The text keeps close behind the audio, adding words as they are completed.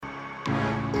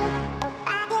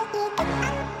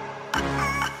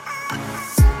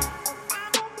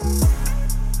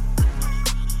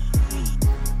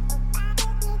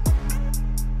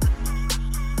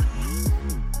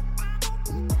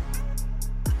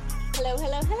Hello,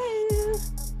 hello, hello,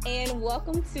 and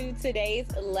welcome to today's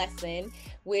lesson,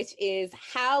 which is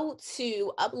how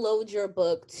to upload your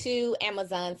book to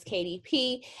Amazon's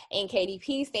KDP. And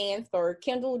KDP stands for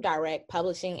Kindle Direct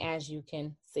Publishing, as you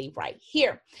can see right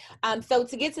here. So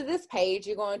to get to this page,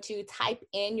 you're going to type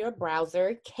in your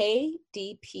browser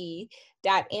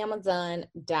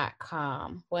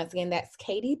kdp.amazon.com. Once again, that's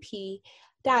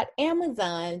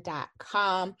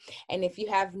kdp.amazon.com. And if you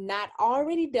have not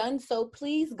already done so,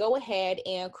 please go ahead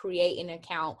and create an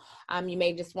account. You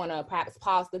may just want to perhaps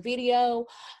pause the video,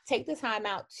 take the time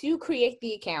out to create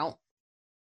the account,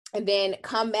 and then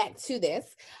come back to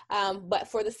this. But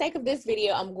for the sake of this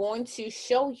video, I'm going to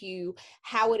show you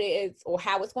how it is, or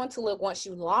how it's going to look once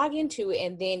you log into it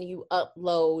and then you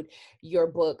upload your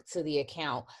book to the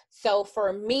account. So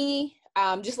for me,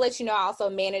 just let you know, I also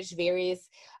manage various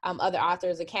other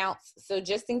authors' accounts. So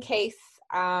just in case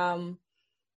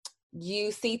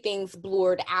you see things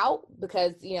blurred out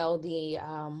because, the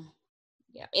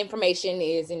information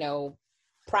is,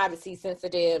 privacy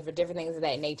sensitive or different things of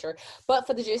that nature. But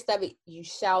for the gist of it, you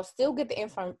shall still get the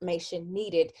information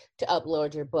needed to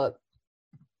upload your book.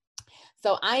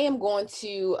 So I am going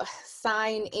to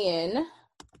sign in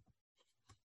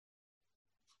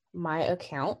my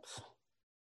account.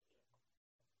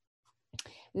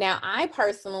 Now, I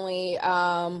personally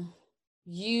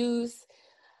use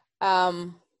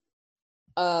one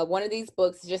of these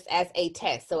books just as a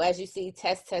test. So as you see,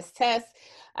 test.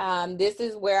 This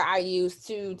is where I use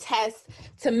to test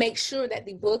to make sure that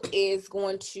the book is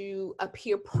going to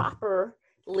appear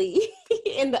properly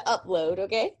in the upload,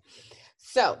 okay?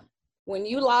 So when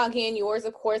you log in, yours,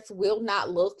 of course, will not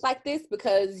look like this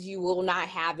because you will not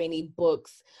have any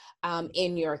books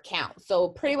in your account. So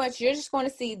pretty much you're just going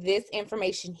to see this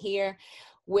information here.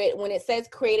 When it says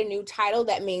create a new title,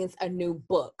 that means a new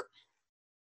book.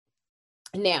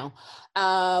 Now,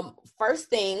 first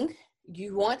thing,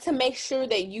 you want to make sure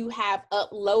that you have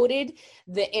uploaded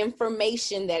the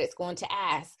information that it's going to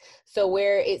ask. So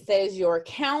where it says your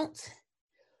account,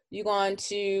 you're going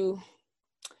to,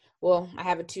 well, I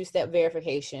have a two-step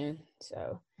verification.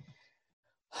 So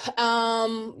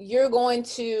you're going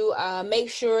to make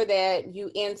sure that you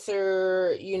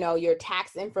enter, your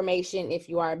tax information if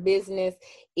you are a business,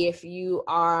 if you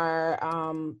are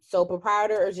sole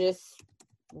proprietor, or just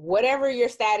whatever your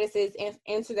status is,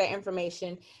 enter that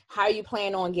information, how you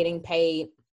plan on getting paid.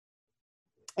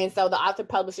 And so the author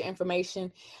publisher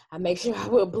information, I make sure I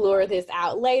will blur this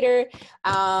out later.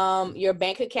 Your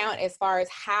bank account as far as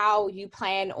how you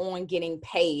plan on getting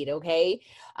paid, okay?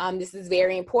 This is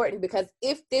very important because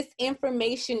if this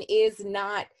information is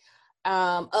not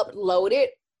uploaded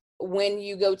when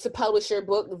you go to publish your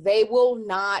book, they will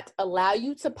not allow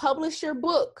you to publish your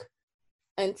book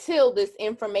until this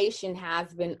information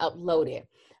has been uploaded.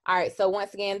 All right, so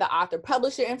once again, the author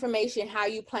publisher information, how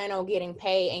you plan on getting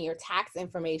paid, and your tax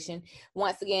information.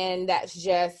 Once again, that's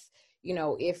just,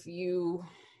 if you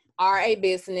are a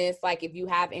business, like if you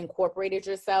have incorporated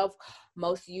yourself,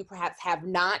 most of you perhaps have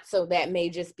not, so that may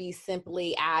just be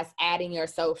simply as adding your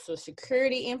social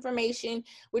security information,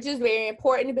 which is very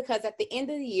important because at the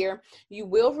end of the year, you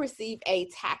will receive a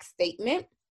tax statement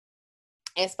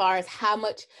as far as how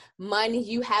much money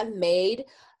you have made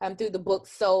through the book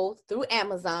sold through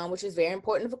Amazon, which is very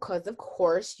important because, of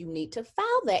course, you need to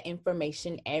file that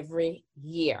information every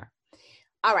year.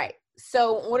 All right,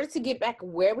 so in order to get back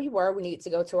where we were, we need to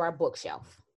go to our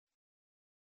bookshelf.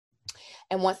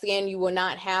 And once again, you will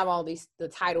not have all the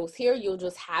titles here. You'll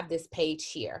just have this page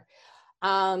here.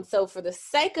 So for the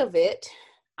sake of it,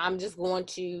 I'm just going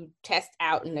to test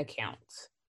out an account.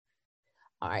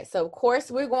 All right, so of course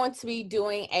we're going to be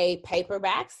doing a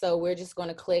paperback. So we're just going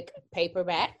to click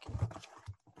paperback.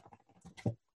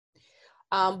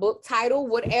 Book title,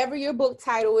 whatever your book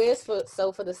title is.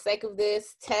 So for the sake of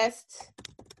this, test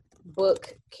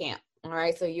book camp. All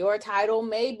right, so your title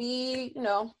may be,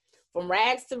 from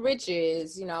rags to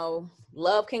riches,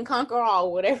 love can conquer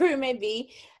all, whatever it may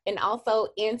be. And also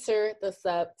enter the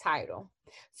subtitle.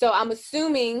 So I'm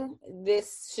assuming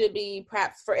this should be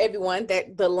perhaps for everyone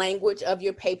that the language of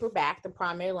your paperback, the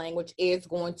primary language, is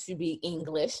going to be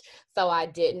English. So I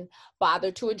didn't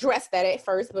bother to address that at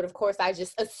first, but of course I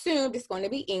just assumed it's going to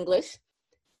be English.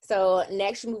 So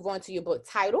next you move on to your book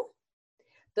title.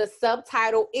 The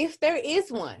subtitle, if there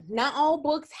is one. Not all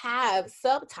books have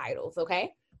subtitles,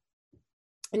 okay?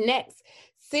 Next,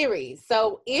 series.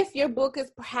 So if your book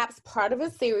is perhaps part of a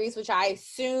series, which I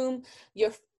assume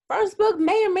your first book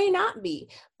may or may not be,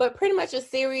 but pretty much a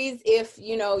series if,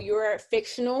 you're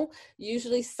fictional,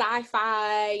 usually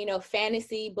sci-fi,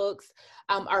 fantasy books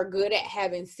are good at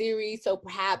having series. So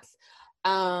perhaps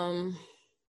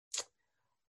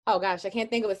oh gosh, I can't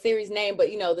think of a series name,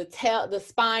 but you know, the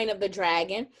Spine of the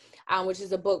Dragon, which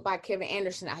is a book by Kevin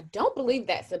Anderson. I don't believe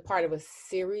that's a part of a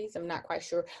series. I'm not quite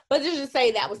sure, but just to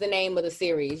say that was the name of the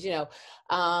series. You know,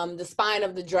 the Spine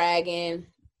of the Dragon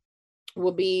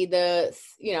will be the,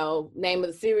 you know, name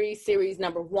of the series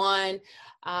number 1,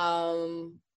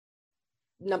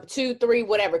 number 2, 3,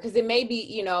 whatever, because it may be,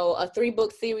 you know, a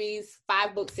 3-book series,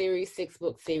 5-book series,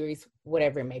 6-book series,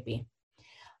 whatever it may be.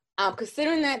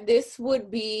 Considering that this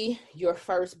would be your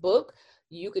first book,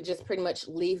 you could just pretty much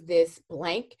leave this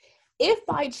blank. If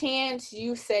by chance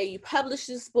you say you publish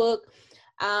this book,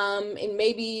 and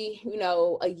maybe, you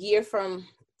know, a year from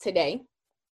today,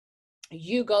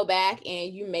 you go back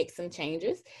and you make some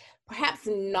changes, perhaps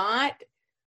not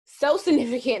so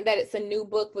significant that it's a new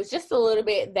book, but just a little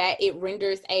bit that it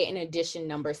renders an edition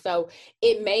number. So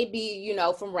it may be, you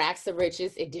know, from Rags to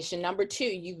Riches edition number 2,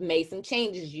 you've made some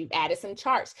changes, you've added some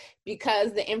charts,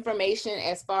 because the information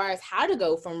as far as how to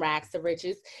go from rags to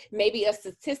riches, maybe a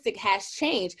statistic has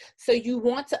changed. So you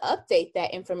want to update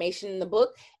that information in the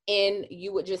book, and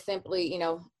you would just simply, you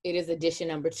know, it is edition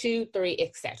number 2, 3,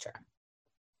 etc.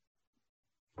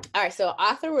 All right, so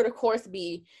author would of course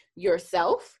be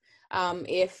yourself.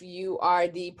 If you are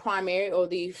the primary or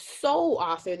the sole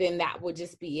author, then that would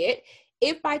just be it.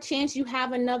 If by chance you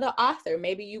have another author,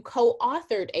 maybe you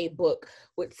co-authored a book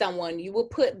with someone, you will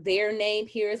put their name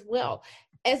here as well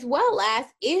as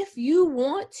if you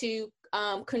want to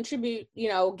contribute, you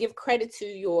know, give credit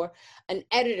to an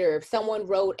editor. If someone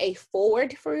wrote a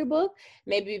foreword for your book,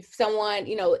 maybe if someone,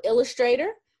 you know,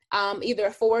 illustrator, either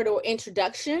a foreword or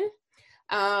introduction,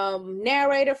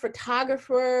 narrator,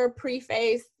 photographer,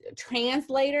 preface,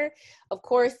 translator. Of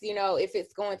course, you know, if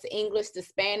it's going to English to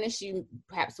Spanish, you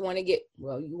perhaps want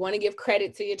to give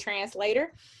credit to your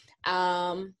translator.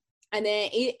 And then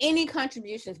any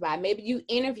contributions by, maybe you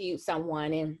interviewed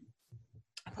someone and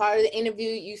part of the interview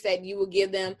you said you will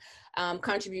give them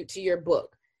contribute to your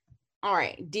book. All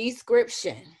right,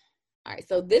 description. All right,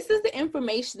 so this is the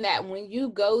information that when you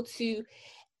go to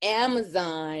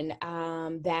Amazon,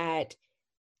 that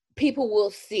people will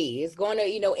see. It's going to,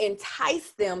 you know,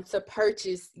 entice them to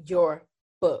purchase your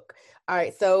book. All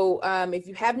right, so if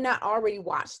you have not already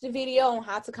watched the video on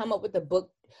how to come up with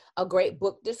a great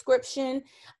book description,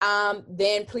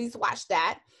 then please watch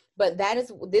that. But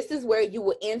this is where you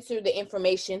will enter the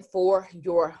information for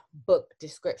your book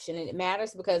description, and it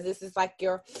matters because this is like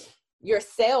your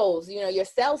sales, you know, your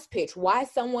sales pitch, why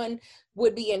someone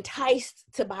would be enticed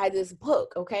to buy this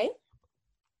book. Okay.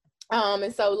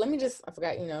 And so I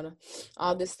forgot, you know,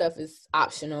 all this stuff is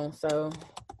optional. So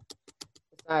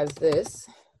besides this,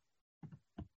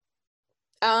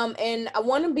 and I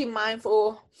want to be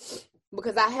mindful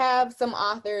because I have some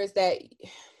authors that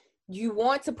you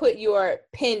want to put your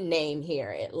pen name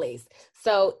here at least.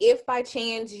 So if by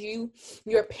chance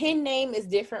your pen name is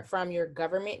different from your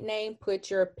government name,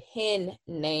 put your pen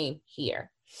name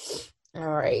here. All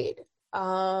right.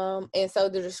 And so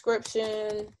the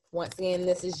description, once again,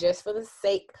 this is just for the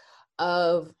sake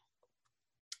of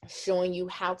showing you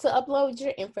how to upload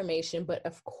your information. But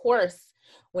of course,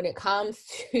 when it comes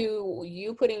to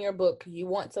you putting your book, you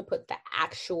want to put the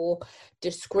actual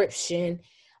description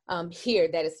here.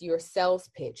 That is your sales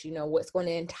pitch, you know, what's going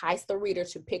to entice the reader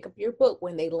to pick up your book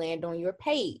when they land on your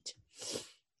page.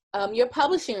 Your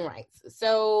publishing rights.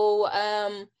 So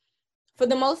for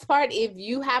the most part, if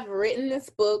you have written this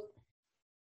book,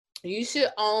 you should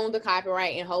own the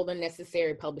copyright and hold the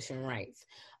necessary publishing rights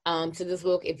to this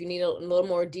book. If you need a little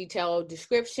more detailed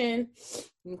description,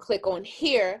 you can click on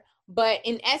here. But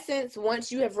in essence,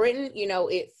 once you have written, you know,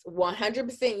 it's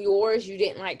 100% yours. You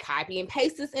didn't like copy and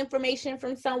paste this information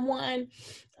from someone.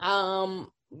 And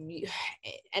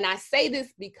I say this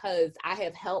because I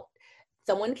have helped.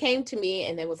 Someone came to me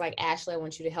and they was like, Ashley, I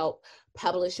want you to help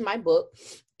publish my book.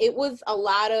 It was a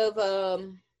lot of,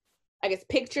 I guess,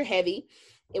 picture heavy.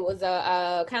 It was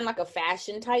a kind of like a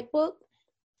fashion type book.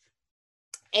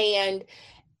 And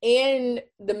in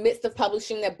the midst of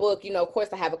publishing that book, you know, of course,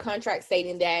 I have a contract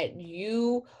stating that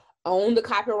you own the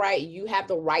copyright. You have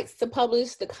the rights to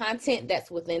publish the content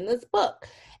that's within this book.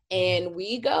 And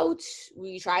we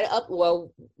try to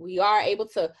upload. We are able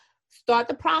to start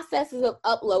the processes of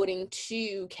uploading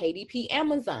to KDP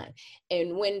Amazon.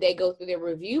 And when they go through their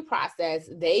review process,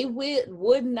 they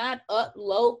would not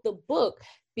upload the book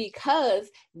because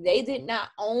they did not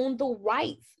own the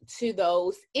rights to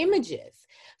those images.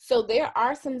 So there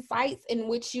are some sites in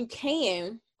which you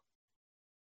can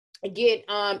get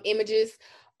images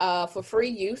for free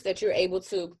use that you're able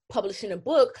to publish in a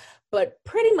book. But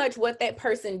pretty much what that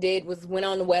person did was went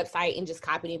on the website and just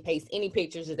copied and pasted any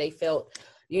pictures that they felt,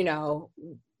 you know,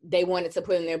 they wanted to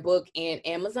put in their book, and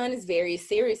Amazon is very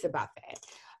serious about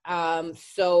that.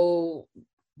 So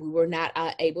we were not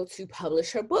able to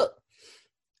publish her book.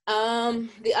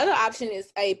 The other option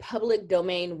is a public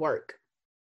domain work.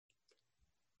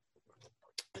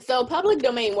 So public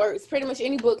domain work is pretty much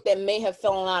any book that may have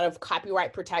fallen out of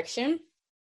copyright protection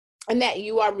and that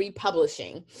you are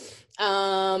republishing.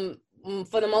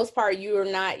 For the most part, you are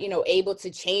not, able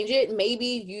to change it.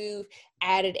 Maybe you've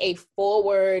added a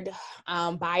forward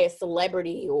by a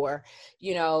celebrity, or,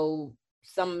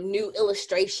 some new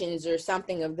illustrations or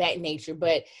something of that nature.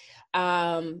 But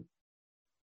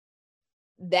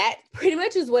that pretty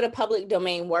much is what a public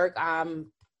domain work.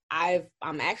 I'm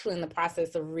actually in the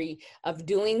process of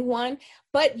doing one,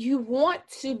 but you want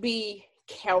to be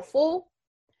careful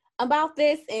about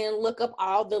this and look up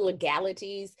all the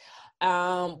legalities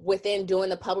within doing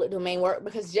the public domain work,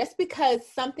 because just because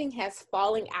something has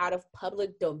fallen out of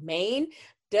public domain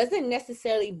doesn't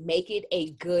necessarily make it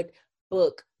a good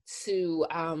book to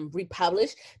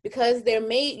republish, because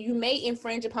you may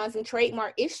infringe upon some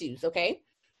trademark issues. Okay.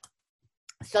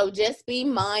 So just be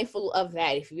mindful of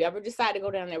that. If you ever decide to go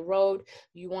down that road,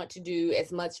 you want to do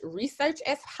as much research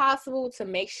as possible to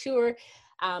make sure,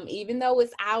 even though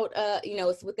it's out,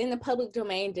 it's within the public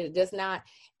domain, that it does not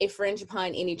infringe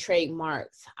upon any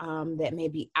trademarks that may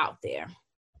be out there.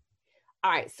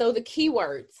 All right, so the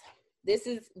keywords. This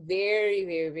is very,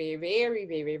 very, very, very,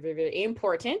 very, very, very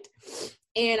important.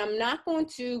 And I'm not going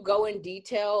to go in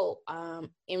detail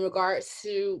in regards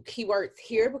to keywords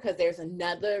here, because there's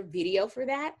another video for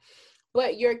that.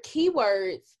 But your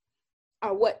keywords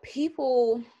are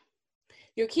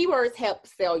your keywords help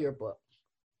sell your book.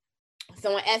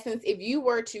 So in essence, if you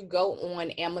were to go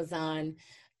on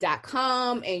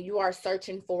Amazon.com and you are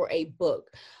searching for a book,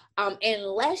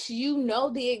 unless you know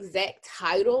the exact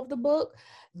title of the book,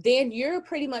 then you're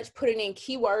pretty much putting in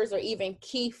keywords or even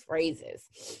key phrases.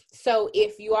 So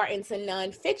if you are into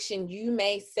nonfiction, you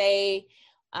may say,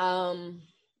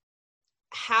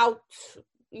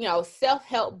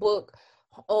 self-help book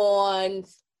on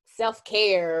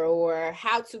self-care, or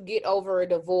how to get over a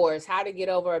divorce, how to get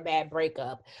over a bad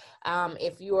breakup.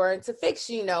 If you are into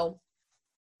fiction,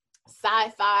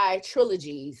 sci-fi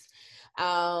trilogies,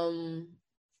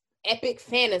 epic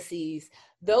fantasies.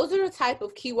 Those are the type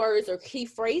of keywords or key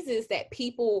phrases that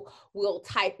people will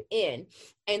type in.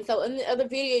 And so in the other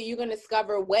video, you're going to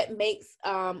discover what makes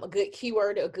a good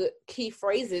keyword, a good key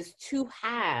phrases to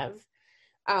have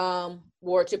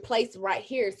or to place right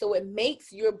here. So it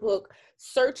makes your book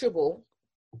searchable,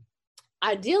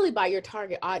 ideally by your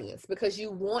target audience, because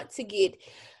you want to get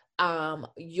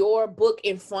your book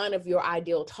in front of your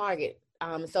ideal target.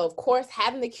 So of course,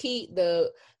 having the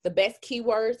best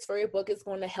keywords for your book is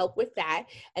going to help with that.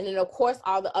 And then of course,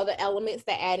 all the other elements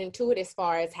that add into it, as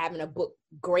far as having a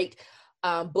great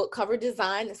book cover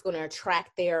design that's going to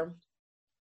attract their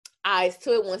eyes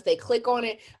to it once they click on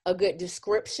it, a good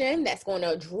description that's going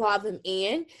to draw them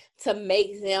in to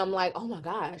make them like, oh my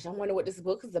gosh, I wonder what this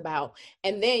book is about.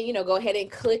 And then, go ahead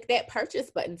and click that purchase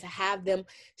button to have them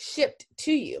shipped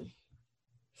to you.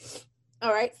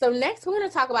 All right, so next we're going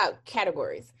to talk about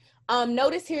categories.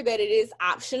 Notice here that it is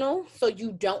optional, so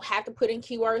you don't have to put in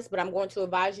keywords, but I'm going to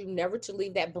advise you never to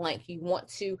leave that blank. You want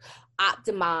to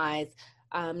optimize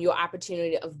your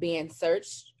opportunity of being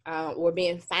searched or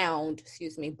being found,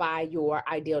 by your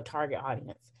ideal target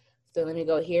audience. So let me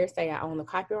go here, say I own the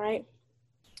copyright.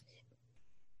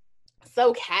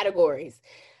 So categories.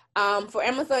 For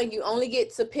Amazon, you only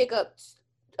get to pick up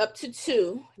to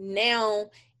 2. Now,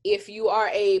 if you are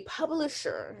a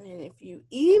publisher and if you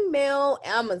email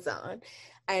Amazon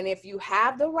and if you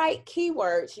have the right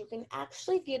keywords, you can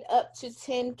actually get up to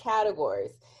 10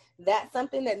 categories. That's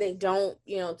something that they don't,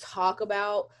 talk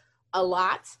about a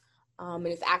lot. And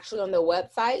it's actually on their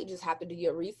website. You just have to do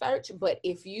your research. But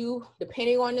if you,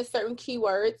 depending on the certain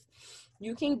keywords,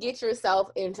 you can get yourself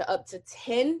into up to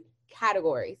 10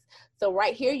 categories. So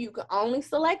right here, you can only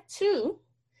select 2.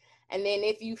 And then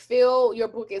if you feel your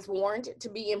book is warranted to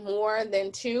be in more than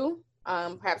 2,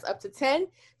 perhaps up to 10,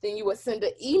 then you would send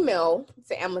an email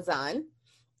to Amazon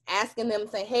asking them,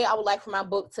 say, hey, I would like for my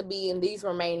book to be in these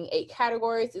remaining 8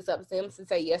 categories. It's up to them to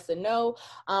say yes or no.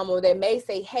 Or they may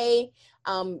say, hey,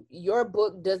 your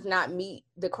book does not meet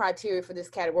the criteria for this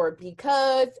category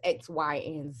because X, Y,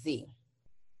 and Z.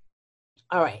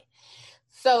 All right.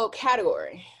 So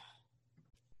category.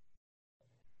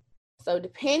 So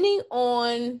depending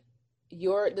on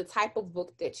the type of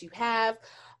book that you have,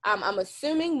 I'm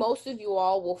assuming most of you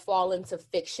all will fall into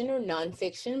fiction or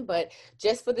nonfiction, but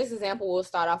just for this example, we'll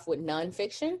start off with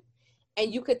nonfiction.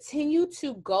 And you continue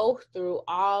to go through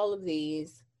all of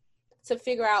these to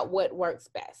figure out what works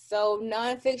best. So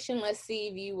nonfiction, let's see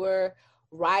if you were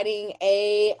writing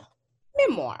a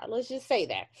memoir. Let's just say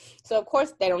that. So of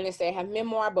course, they don't necessarily have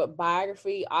memoir, but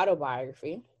biography,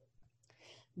 autobiography.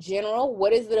 General,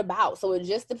 what is it about? So it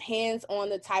just depends on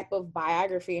the type of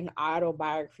biography and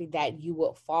autobiography that you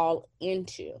will fall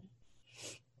into.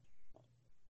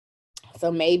 So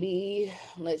maybe,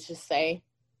 let's just say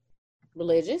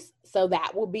religious. So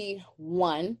that will be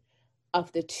one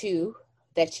of the two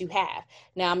that you have.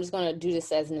 Now I'm just going to do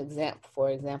this as an example, for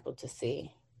example, to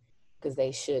see, because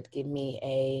they should give me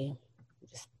a,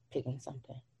 just picking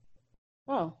something.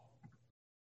 Oh.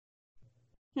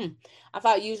 I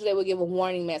thought usually they would give a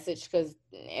warning message because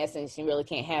in essence, you really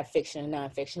can't have fiction and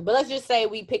nonfiction. But let's just say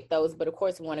we pick those. But of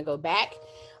course, we want to go back.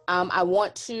 I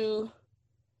want to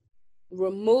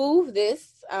remove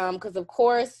this because of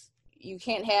course, you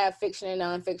can't have fiction and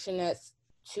nonfiction. That's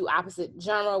two opposite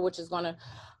genre, which is going to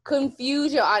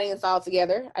confuse your audience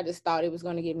altogether. I just thought it was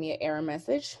going to give me an error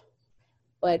message.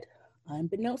 But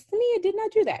unbeknownst to me, it did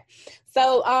not do that.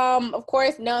 So, of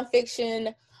course,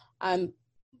 nonfiction,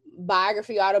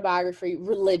 biography, autobiography,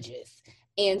 religious.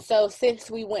 And so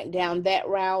since we went down that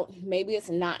route, maybe it's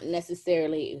not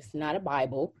necessarily, it's not a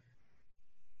Bible.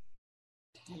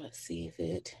 Let's see if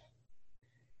it,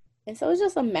 and so it's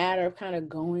just a matter of kind of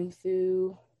going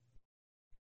through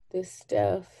this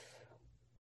stuff.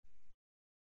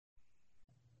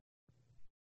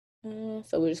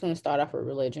 So we're just going to start off with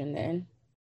religion then.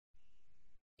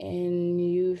 And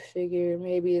you figure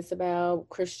maybe it's about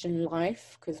Christian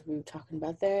life because we were talking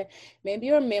about that. Maybe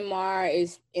your memoir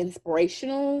is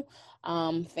inspirational,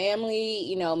 family,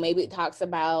 you know, maybe it talks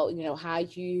about, you know, how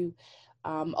you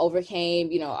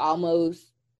overcame, you know,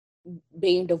 almost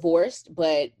being divorced,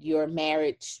 but your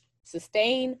marriage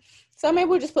sustained. So maybe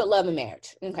we'll just put love and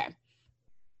marriage. Okay.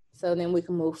 So then we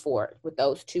can move forward with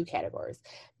those two categories.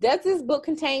 Does this book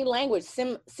contain language,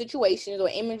 situations, or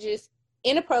images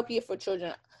inappropriate for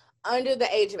children under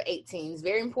the age of 18? It's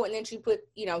very important that you put,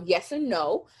 you know, yes and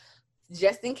no,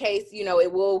 just in case, you know,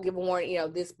 it will give a warning, you know,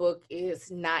 this book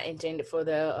is not intended for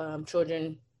the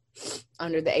children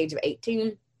under the age of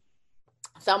 18.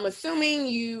 So I'm assuming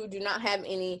you do not have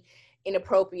any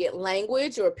inappropriate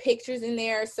language or pictures in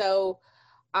there. So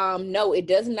no, it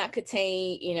does not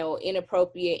contain, you know,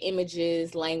 inappropriate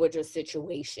images, language, or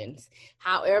situations.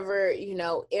 However, you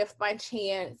know, if by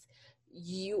chance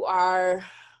you are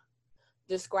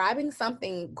describing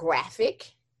something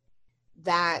graphic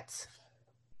that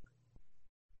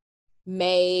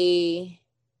may,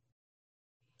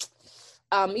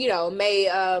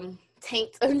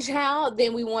 taint a child,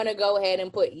 then we want to go ahead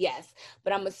and put yes.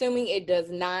 But I'm assuming it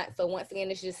does not. So once again,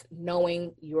 it's just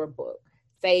knowing your book.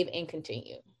 Save and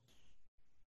continue.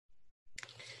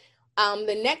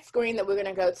 The next screen that we're going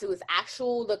to go to is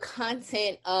the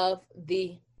content of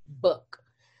the book.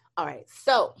 All right,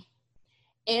 so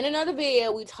in another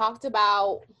video, we talked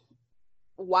about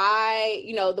why,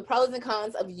 you know, the pros and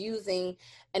cons of using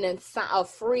a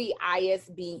free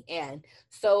ISBN.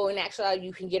 So in actuality,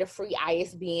 you can get a free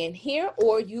ISBN here,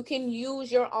 or you can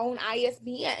use your own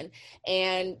ISBN.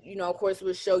 And, you know, of course,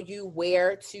 we'll show you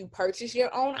where to purchase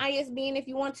your own ISBN if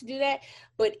you want to do that.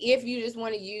 But if you just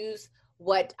want to use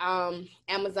what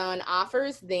Amazon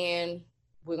offers, then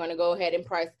we're going to go ahead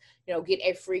and get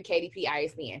a free KDP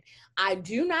ISBN. I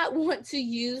do not want to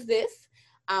use this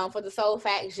for the sole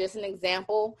fact, it's just an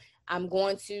example. I'm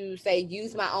going to say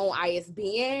use my own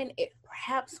ISBN. It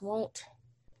perhaps won't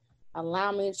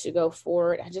allow me to go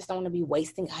forward. I just don't want to be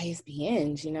wasting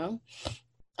ISBNs, you know?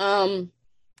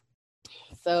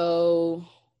 So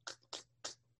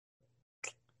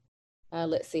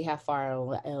let's see how far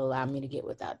it'll allow me to get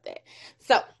without that.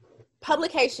 So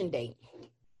publication date.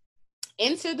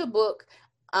 Enter the book,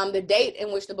 the date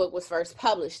in which the book was first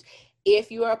published.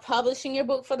 If you are publishing your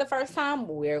book for the first time,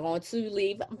 we're going to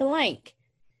leave blank.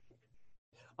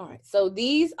 All right, so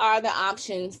these are the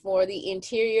options for the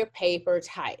interior paper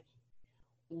type.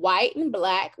 White and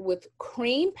black with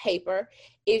cream paper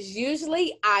is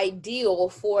usually ideal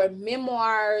for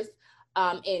memoirs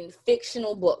and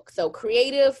fictional books. So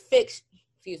fiction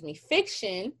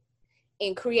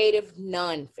and creative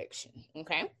nonfiction,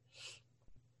 okay?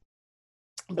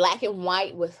 Black and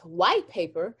white with white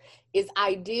paper is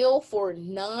ideal for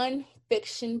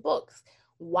nonfiction books.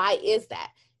 Why is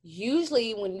that?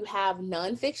 Usually when you have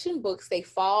nonfiction books, they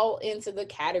fall into the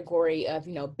category of,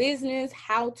 you know, business,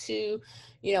 how to,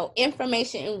 you know,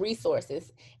 information and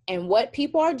resources. And what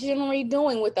people are generally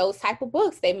doing with those type of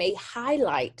books, they may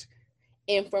highlight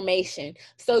information.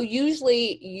 So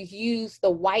usually you use the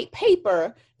white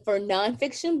paper for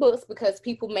nonfiction books because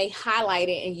people may highlight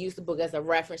it and use the book as a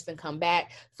reference and come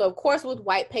back. So of course with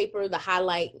white paper, the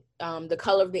highlight, the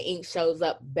color of the ink shows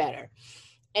up better.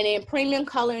 And then premium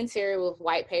color interior with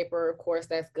white paper, of course,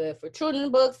 that's good for children's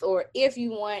books or if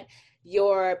you want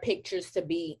your pictures to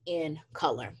be in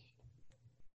color.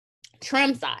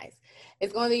 Trim size.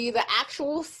 It's going to be the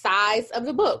actual size of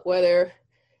the book, whether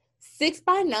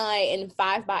 6x9 and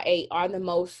 5x8 are the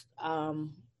most,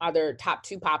 are their top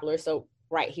two popular. So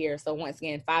right here. So once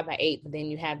again, 5x8, but then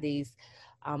you have these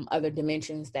other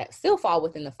dimensions that still fall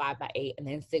within the 5x8 and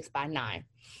then 6x9.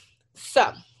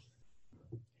 So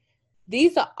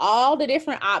these are all the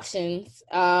different options.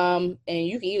 And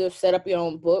you can either set up your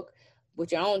own book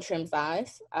with your own trim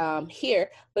size here,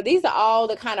 but these are all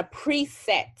the kind of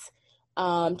preset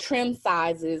trim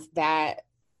sizes that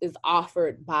is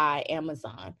offered by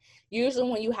Amazon. Usually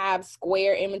when you have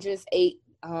square images,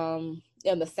 in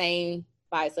the same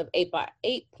size of 8 by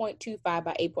 8.25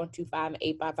 by 8.25 and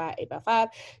 8 by 5, 8 by 5.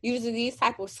 Usually these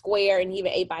type of square and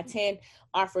even 8 by 10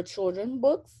 are for children's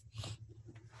books.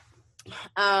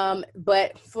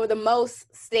 But for the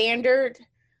most standard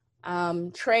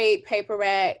trade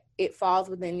paperback, it falls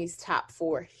within these top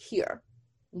 4 here.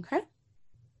 Okay.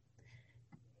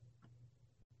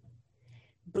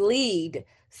 Bleed.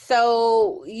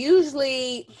 So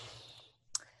usually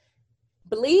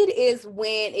bleed is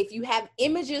when if you have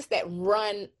images that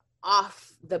run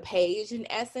off the page in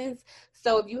essence.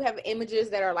 So if you have images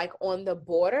that are like on the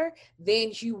border,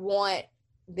 then you want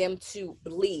them to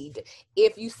bleed.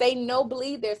 If you say no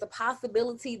bleed, there's a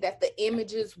possibility that the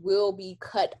images will be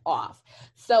cut off.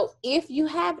 So if you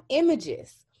have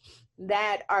images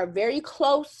that are very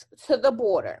close to the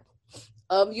border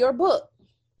of your book,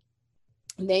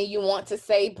 then you want to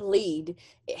say bleed.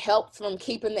 It helps from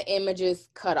keeping the images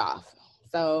cut off.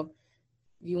 So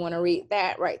you want to read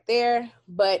that right there.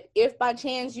 But if by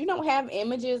chance you don't have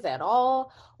images at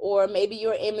all, or maybe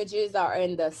your images are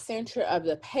in the center of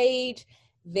the page,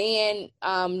 then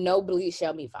no bleed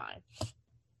shall be fine.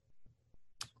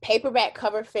 Paperback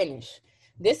cover finish.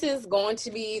 This is going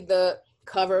to be the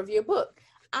cover of your book.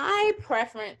 I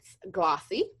preference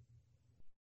glossy.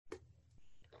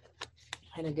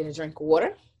 I'm gonna get a drink of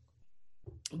water,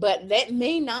 but that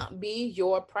may not be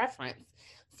your preference.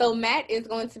 So matte is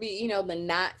going to be, the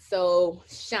not so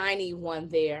shiny one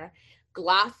there.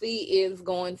 Glossy is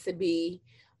going to be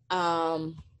a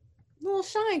little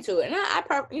shine to it, and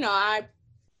I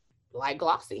like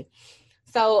glossy.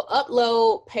 So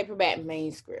upload paperback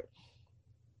manuscript.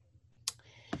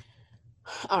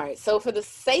 All right, so for the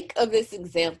sake of this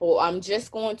example, I'm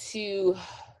just going to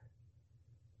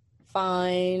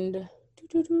find.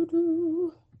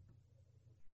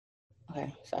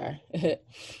 Okay, sorry.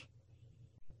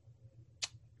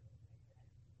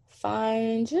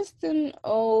 Find just an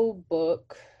old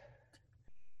book.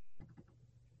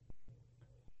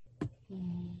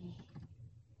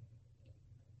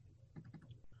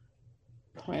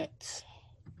 Print.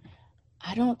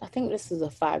 I think this is a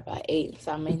 5x8,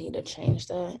 so I may need to change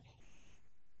that.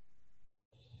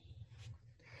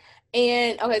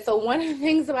 And okay, so one of the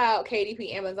things about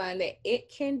KDP Amazon that it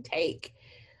can take,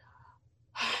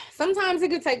 sometimes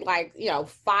it could take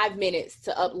 5 minutes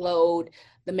to upload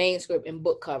the manuscript and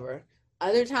book cover.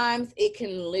 Other times it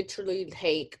can literally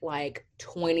take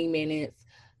 20 minutes,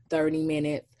 30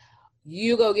 minutes.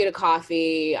 You go get a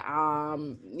coffee,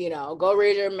 go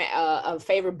read your a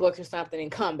favorite book or something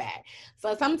and come back.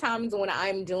 So sometimes when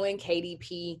I'm doing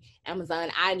KDP Amazon,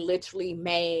 I literally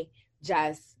may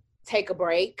just take a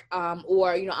break,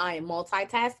 or I am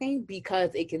multitasking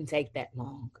because it can take that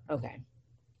long. Okay.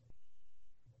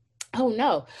 Oh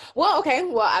no. Well, okay.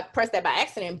 Well, I pressed that by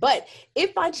accident. But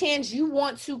if by chance you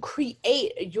want to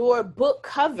create your book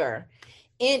cover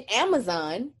in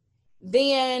Amazon,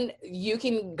 then you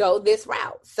can go this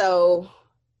route. So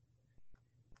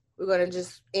we're going to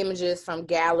just images from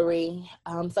gallery.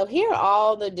 So here are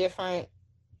all the different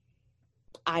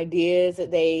ideas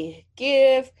that they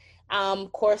give.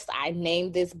 Of course, I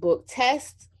named this book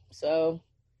Test. So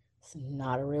it's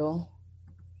not a real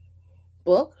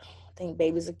book. I think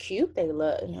babies are cute. They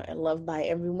loved by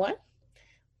everyone.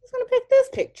 I'm just going to pick this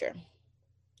picture.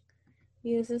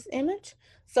 Use this image.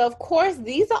 So of course,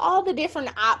 these are all the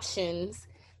different options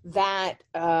that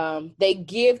they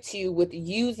give to you with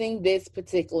using this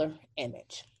particular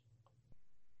image.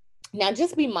 Now,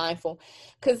 just be mindful,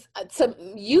 because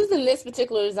using this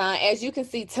particular design, as you can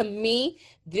see, to me,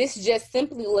 this just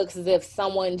simply looks as if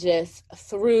someone just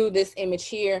threw this image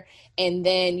here and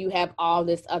then you have all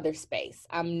this other space.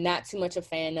 I'm not too much a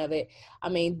fan of it. I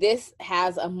mean, this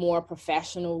has a more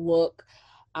professional look.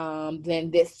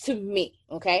 than this to me,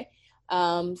 okay?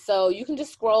 So you can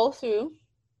just scroll through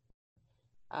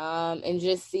and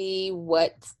just see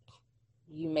what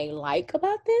you may like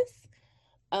about this.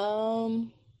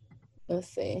 Let's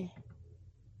see.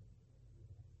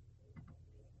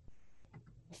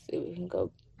 Let's see, we can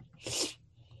go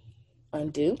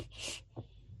undo.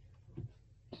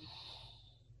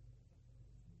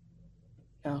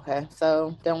 Okay,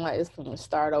 so don't let this one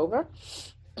start over.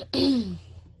 Oh,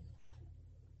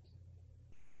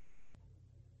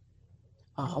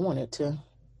 I wanted to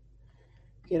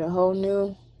get a whole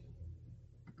new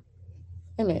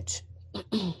image.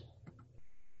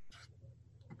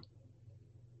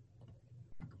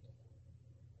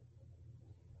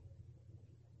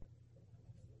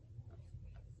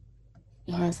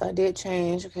 All right, so I did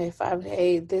change. Okay, 5 to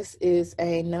 8. This is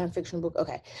a nonfiction book.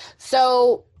 Okay,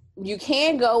 so you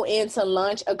can go into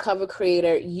Launch a Cover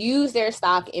Creator, use their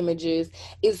stock images.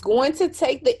 It's going to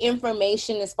take the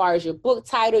information as far as your book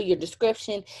title, your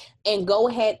description, and go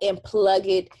ahead and plug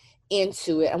it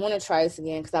into it. I want to try this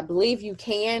again because I believe you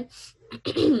can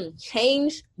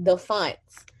change the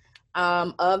fonts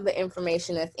of the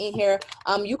information that's in here.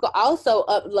 You could also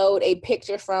upload a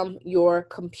picture from your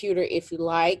computer if you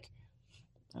like.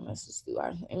 And let's just do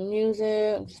our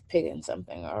music. I'm just picking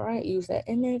something. All right, use that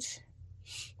image.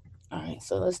 All right,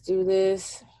 so let's do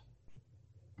this.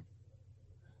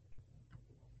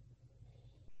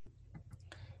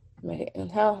 Make it in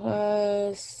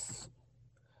house.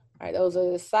 All right, those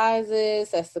are the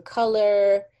sizes. That's the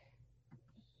color.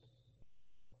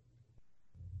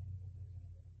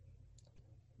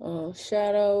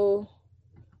 Shadow.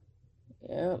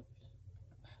 Yep.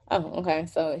 Oh, okay.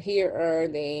 So here are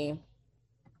the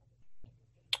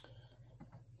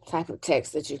type of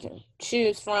text that you can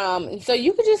choose from. And so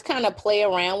you could just kind of play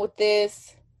around with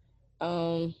this.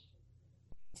 So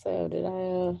did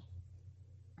I...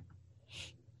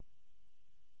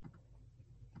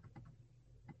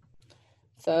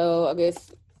 So I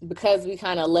guess because we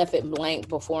kind of left it blank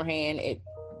beforehand, it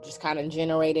just kind of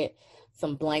generated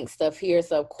some blank stuff here.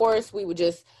 So of course we would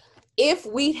just, if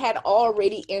we had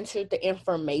already entered the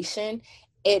information,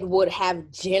 it would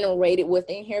have generated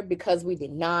within here. Because we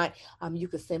did not, you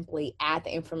could simply add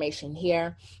the information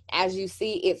here. As you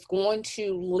see, it's going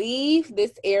to leave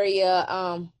this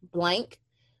area blank,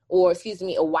 or excuse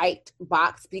me, a white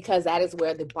box, because that is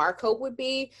where the barcode would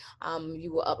be.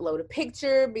 You will upload a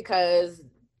picture because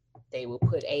they will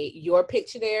put your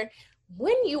picture there.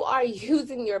 When you are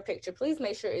using your picture, please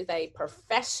make sure it's a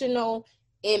professional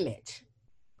image.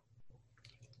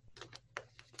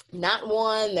 Not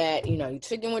one that, you know, you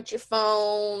took in with your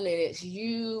phone and it's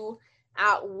you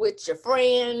out with your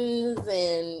friends,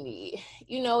 and,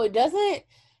 you know, it doesn't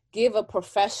give a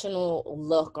professional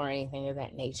look or anything of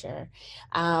that nature.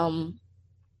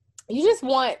 You just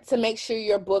want to make sure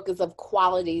your book is of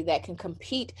quality that can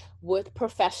compete with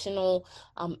professional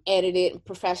edited,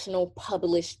 professional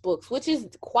published books, which is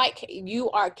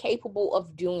you are capable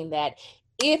of doing that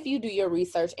if you do your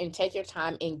research and take your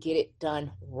time and get it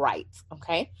done right,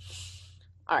 okay?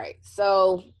 All right,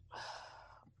 so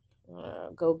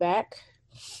go back.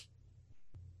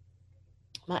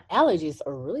 My allergies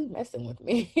are really messing with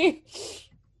me.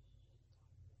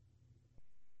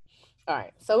 All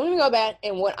right, so we're gonna go back,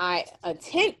 and what I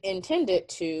intended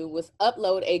to was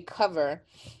upload a cover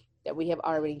that we have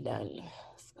already done.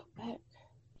 Let's go back.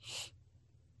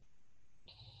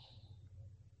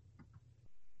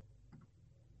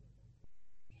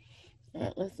 All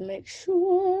right, let's make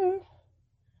sure.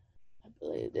 I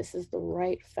believe this is the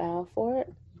right file for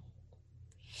it.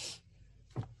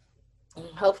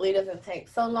 Hopefully it doesn't take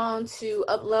so long to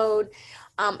upload.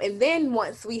 And then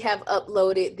once we have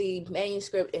uploaded the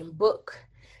manuscript and book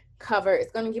cover,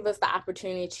 it's going to give us the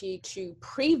opportunity to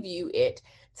preview it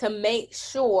to make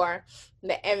sure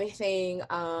that everything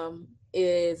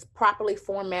is properly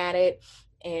formatted,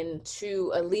 and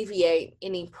to alleviate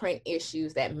any print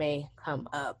issues that may come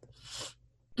up.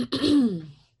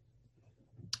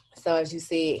 So as you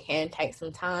see, it can take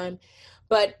some time,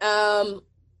 but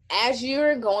as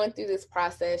you're going through this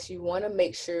process, you want to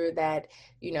make sure that,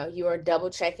 you know, you are double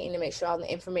checking to make sure all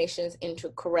the information is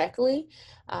entered correctly,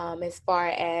 as far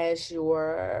as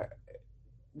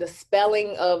the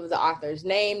spelling of the author's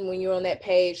name when you're on that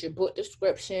page, your book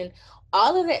description,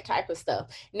 all of that type of stuff.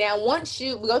 Now, once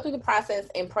you go through the process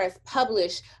and press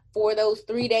publish, for those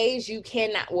 3 days, you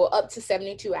cannot, well, up to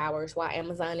 72 hours while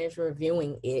Amazon is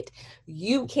reviewing it,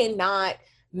 you cannot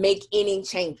make any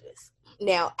changes.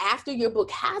 Now, after your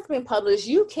book has been published,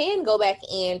 you can go back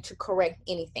in to correct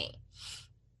anything.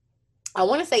 I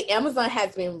want to say Amazon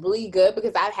has been really good,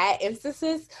 because I've had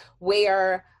instances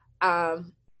where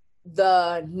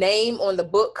the name on the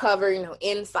book cover, you know,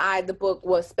 inside the book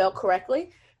was spelled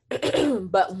correctly.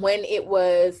 But when it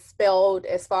was spelled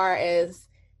as far as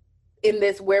in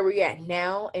this where we're at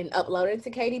now and uploading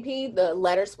to KDP, the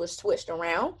letters were switched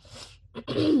around.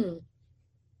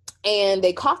 And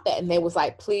they caught that and they was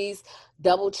like, please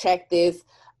double check this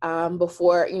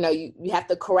before, you know, you have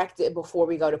to correct it before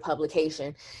we go to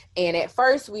publication. And at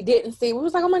first we didn't see, we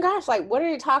was like, oh my gosh, like, what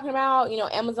are they talking about? You know,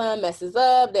 Amazon messes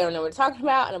up. They don't know what they're talking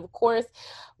about. And of course,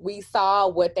 we saw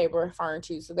what they were referring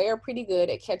to. So they are pretty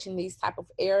good at catching these type of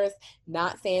errors.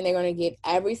 Not saying they're going to get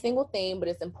every single thing, but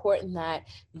it's important that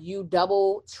you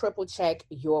double, triple check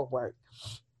your work.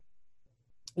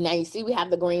 Now you see we have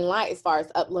the green light as far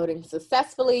as uploading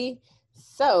successfully.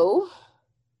 So,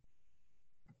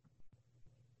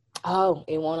 oh,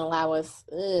 it won't allow us,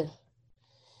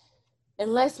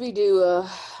 unless we do a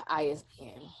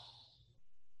ISBN.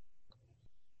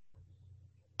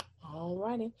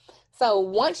 Alrighty. So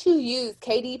once you use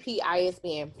KDP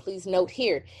ISBN, please note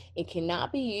here, it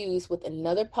cannot be used with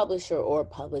another publisher or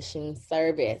publishing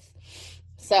service.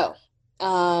 So,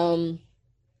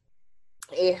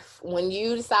 if when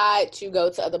you decide to go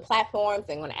to other platforms,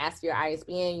 they're going to ask for your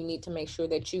ISBN, you need to make sure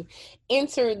that you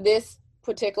enter this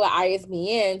particular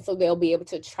ISBN so they'll be able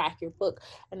to track your book.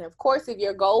 And of course, if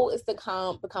your goal is to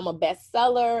become a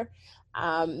bestseller,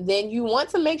 then you want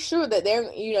to make sure that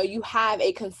you have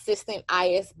a consistent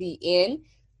ISBN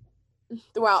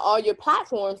throughout all your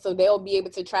platforms, so they'll be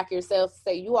able to track your sales,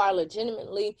 say you are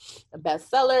legitimately a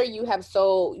bestseller, you have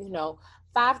sold,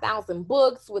 5,000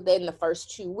 books within the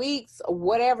first 2 weeks, or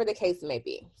whatever the case may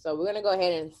be. So we're going to go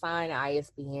ahead and sign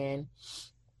ISBN.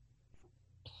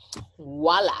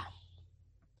 Voila.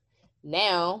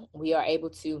 Now we are able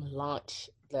to launch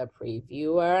the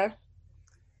previewer.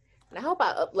 And I hope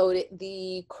I uploaded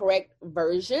the correct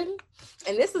version.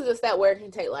 And this is just that where it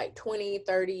can take like 20,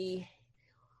 30,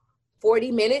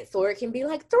 40 minutes, or it can be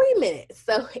like 3 minutes.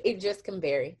 So it just can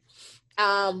vary.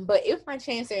 But if by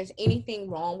chance there's anything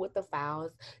wrong with the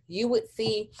files, you would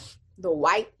see the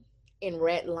white and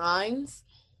red lines.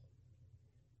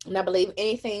 And I believe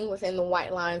anything within the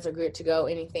white lines are good to go.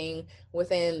 Anything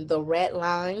within the red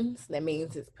lines, that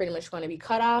means it's pretty much going to be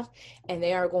cut off, and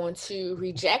they are going to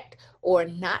reject or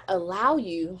not allow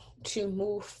you to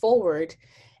move forward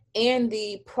in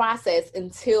the process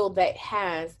until that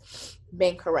has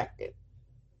been corrected.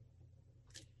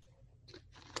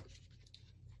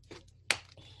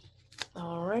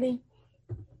 Alrighty.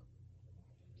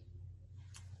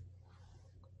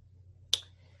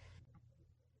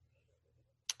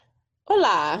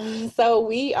 Hola. So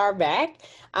we are back.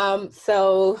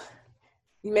 So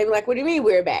you may be like, what do you mean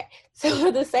we're back? So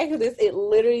for the sake of this, it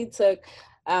literally took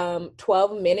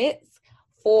 12 minutes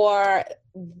for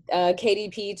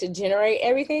KDP to generate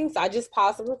everything. So I just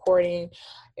paused the recording,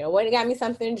 went and got me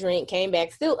something to drink, came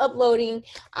back, still uploading.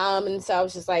 And so I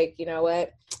was just like, you know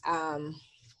what?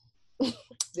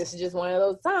 This is just one of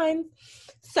those times.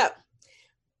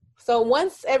 So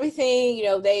once everything,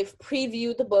 they've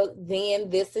previewed the book, then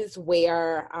this is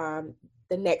where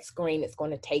the next screen is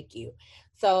going to take you.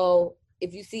 So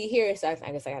if you see here, so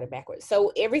I guess I got it backwards.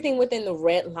 So everything within the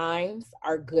red lines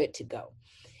are good to go.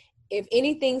 If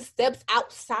anything steps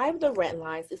outside of the red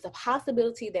lines, it's a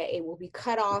possibility that it will be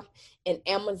cut off and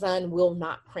Amazon will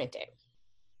not print it.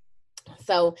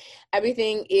 So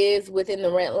everything is within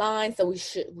the red line, so we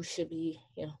should be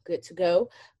good to go.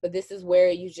 But this is where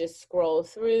you just scroll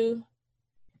through,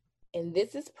 and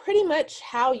this is pretty much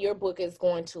how your book is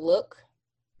going to look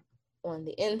on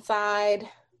the inside.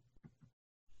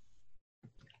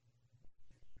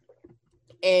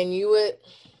 And you would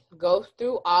go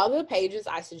through all the pages.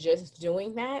 I suggest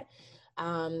doing that.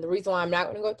 The reason why I'm not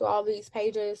going to go through all these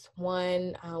pages,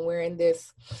 one, we're in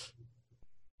this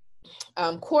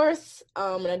course,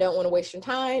 and I don't want to waste your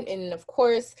time. And of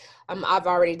course, I've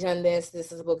already done this.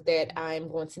 This is a book that I'm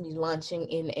going to be launching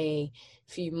in a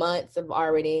few months. I've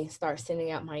already started sending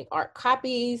out my art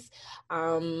copies.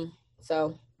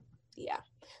 So yeah.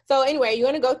 So anyway, you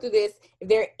want to go through this. If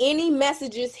there are any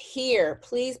messages here,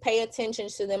 please pay attention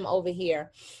to them over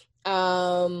here.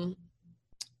 So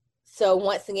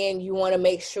once again, you want to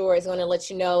make sure it's going to let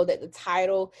you know that the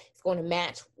title is going to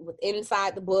match with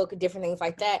inside the book, different things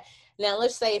like that. Now,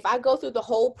 let's say if I go through the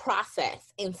whole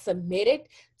process and submit it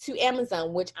to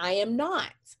Amazon, which I am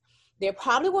not, they're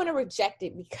probably going to reject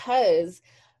it because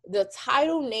the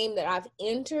title name that I've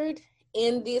entered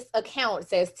in this account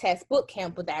says Test Book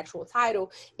Camp, but the actual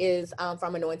title is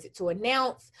From Anointed to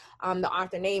Announce. The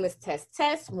author name is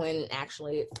Test when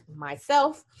actually it's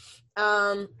myself.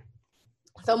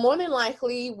 So more than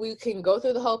likely, we can go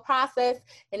through the whole process,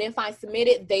 and if I submit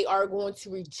it, they are going to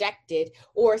reject it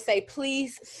or say,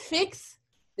 please fix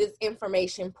this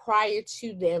information prior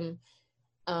to them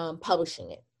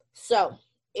publishing it. So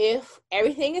if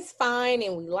everything is fine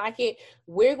and we like it,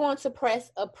 we're going to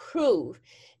press approve.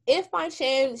 If by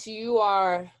chance you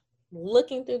are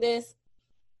looking through this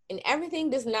and everything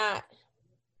does not,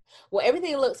 well,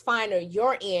 everything looks fine on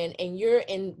your end and you're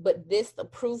in, but this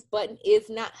approve button is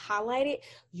not highlighted,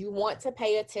 you want to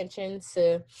pay attention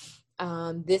to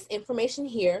this information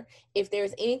here. If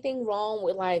there's anything wrong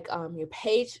with like your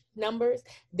page numbers,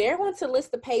 they're going to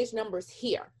list the page numbers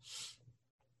here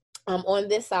on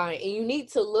this side, and you need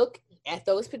to look at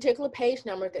those particular page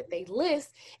numbers that they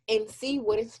list and see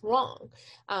what is wrong.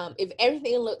 If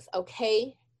everything looks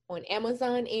okay on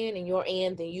Amazon end and your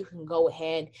end, then you can go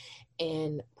ahead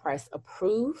and press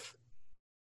approve.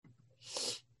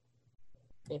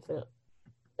 If it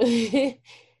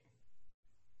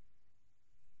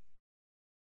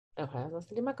okay, let's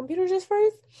get my computer just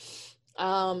first.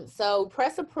 So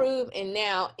press approve, and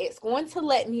now it's going to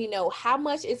let me know how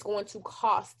much it's going to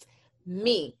cost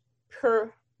me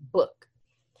per book.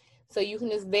 So you can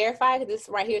just verify this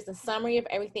right here is the summary of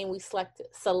everything we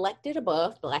selected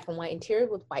above, black and white interior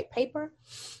with white paper.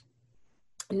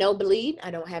 No bleed. I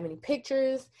don't have any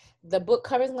pictures. The book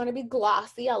cover is going to be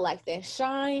glossy. I like that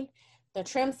shine. The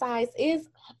trim size is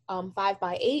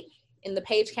 5x8, and the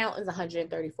page count is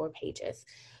 134 pages.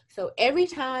 So every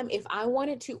time if I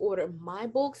wanted to order my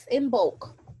books in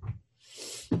bulk,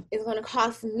 it's going to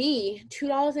cost me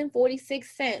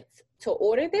 $2.46 to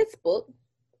order this book.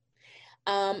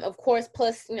 Of course,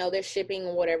 plus, you know, their shipping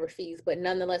and whatever fees, but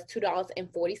nonetheless,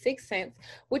 $2.46,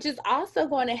 which is also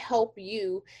going to help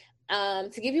you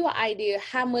to give you an idea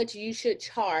how much you should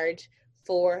charge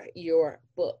for your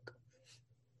book,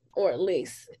 or at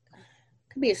least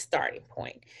could be a starting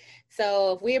point.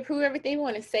 So if we approve everything, we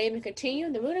want to save and continue,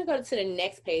 and then we're going to go to the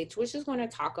next page, which is going to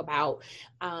talk about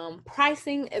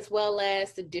pricing as well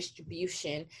as the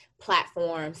distribution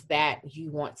platforms that you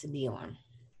want to be on.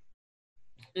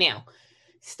 Now,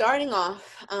 starting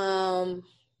off, I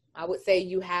would say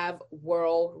you have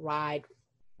worldwide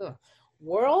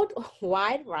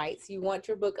rights. You want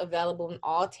your book available in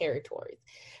all territories.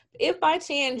 If by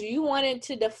chance you wanted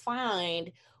to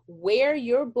define where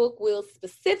your book will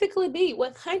specifically be,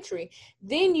 what country,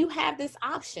 then you have this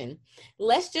option.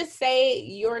 Let's just say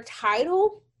your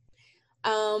title,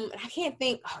 I can't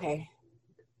think, okay,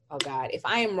 oh God, if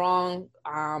I am wrong,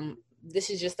 this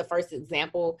is just the first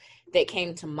example that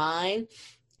came to mind.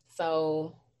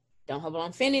 So don't hope I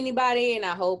don't offend anybody, and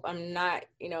I hope I'm not,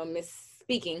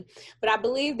 misspeaking, but I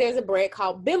believe there's a bread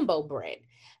called Bimbo bread,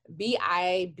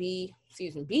 B-I-M-B-O.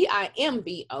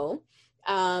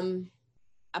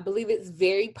 I believe it's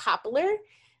very popular.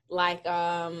 Like,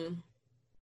 I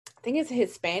think it's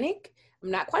Hispanic. I'm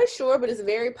not quite sure, but it's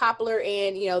very popular,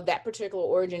 and, that particular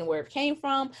origin where it came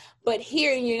from. But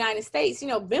here in the United States,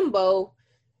 Bimbo,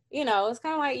 it's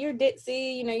kind of like you're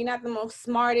ditzy, you're not the most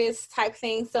smartest type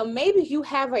thing. So maybe you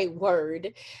have a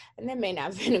word, and that may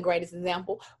not have been the greatest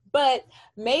example, but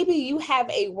maybe you have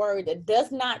a word that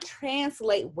does not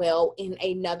translate well in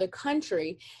another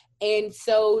country. And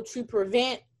so to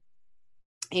prevent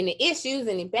any issues,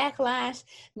 any backlash,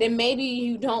 then maybe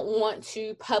you don't want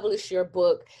to publish your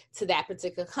book to that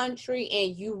particular country,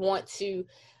 and you want to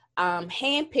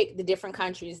handpick the different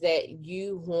countries that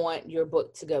you want your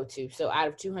book to go to. So out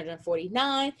of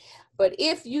 249, but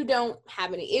if you don't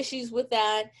have any issues with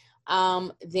that,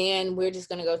 then we're just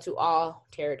going to go to all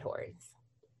territories.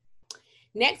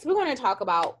 Next, we're going to talk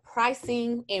about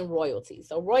pricing and royalties.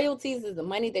 So royalties is the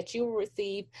money that you will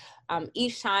receive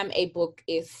each time a book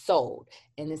is sold,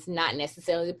 and it's not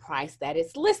necessarily the price that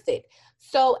is listed.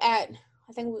 So I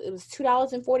think it was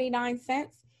 $2.49.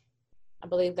 I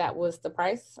believe that was the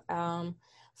price. So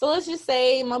let's just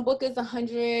say my book is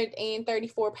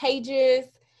 134 pages,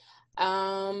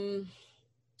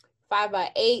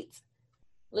 5x8.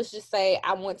 Let's just say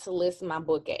I want to list my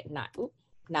book at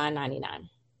 $9.99.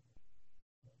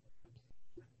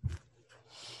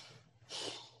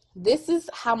 This is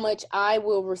how much I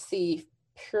will receive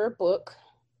per book.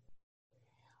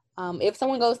 If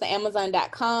someone goes to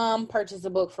Amazon.com, purchase a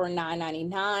book for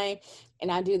 $9.99,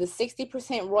 and I do the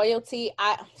 60% royalty,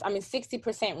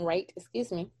 60% rate,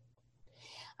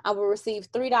 I will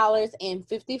receive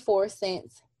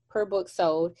 $3.54 per book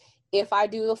sold. If I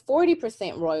do the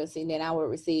 40% royalty, then I will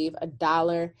receive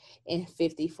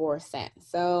 $1.54.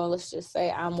 So let's just say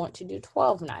I want to do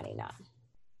 $12.99.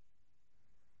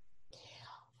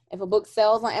 If a book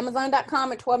sells on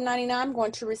Amazon.com at $12.99, I'm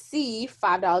going to receive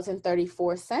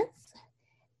 $5.34.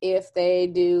 If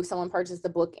someone purchased the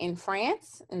book in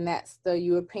France, and that's the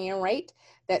European rate,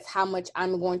 that's how much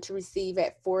I'm going to receive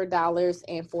at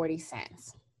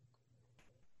 $4.40.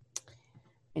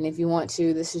 And if you want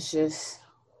to, this is just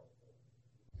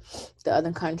the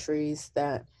other countries,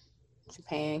 that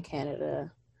Japan,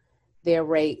 Canada, their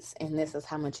rates, and this is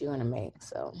how much you're going to make.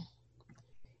 So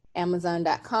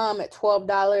Amazon.com at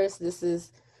 $12. This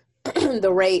is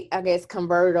the rate, I guess,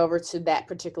 converted over to that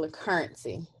particular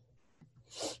currency.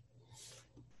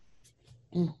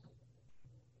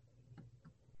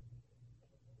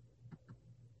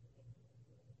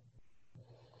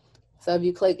 So if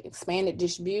you click expanded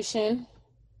distribution,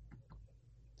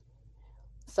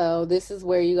 so this is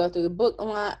where you go through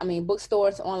the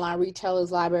bookstores, online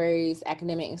retailers, libraries,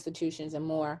 academic institutions, and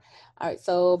more. All right,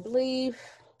 so I believe,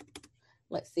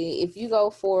 let's see, if you go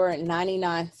for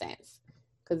 99 cents,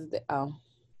 because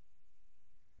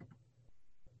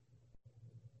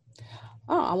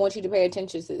I want you to pay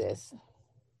attention to this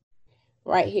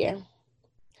right here.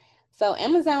 So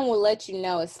Amazon will let you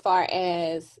know, as far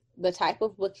as the type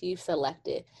of book you've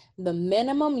selected, the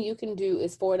minimum you can do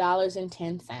is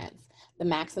 $4.10. The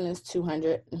maximum is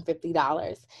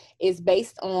 $250. It's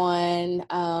based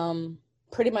on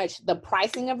pretty much the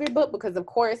pricing of your book, because of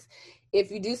course, if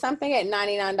you do something at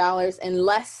 $99,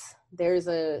 unless there's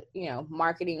a,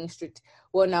 marketing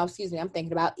I'm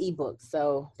thinking about ebooks,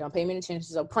 so don't pay me attention,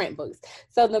 so print books.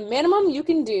 So the minimum you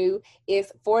can do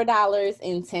is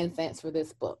 $4.10 for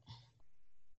this book.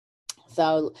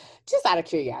 So just out of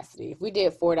curiosity, if we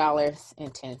did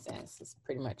 $4.10, it's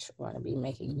pretty much going to be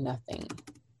making nothing.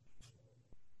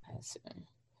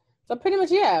 So pretty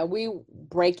much, yeah, we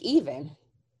break even.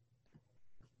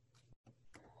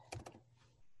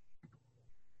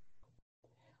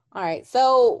 All right,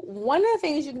 so one of the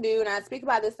things you can do, and I speak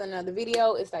about this in another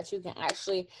video, is that you can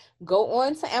actually go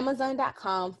on to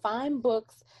Amazon.com, find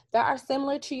books that are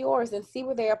similar to yours and see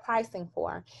what they are pricing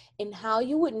for. And how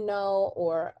you would know,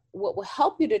 or what will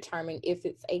help you determine if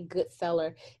it's a good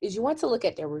seller, is you want to look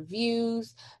at their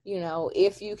reviews.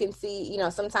 If you can see,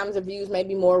 sometimes reviews may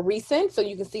be more recent, so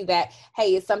you can see that,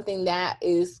 hey, it's something that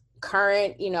is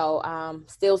current,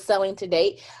 still selling to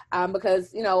date,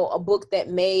 because a book that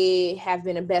may have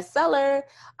been a bestseller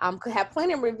could have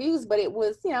plenty of reviews, but it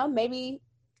was maybe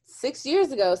 6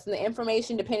 years ago, so the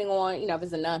information, depending on if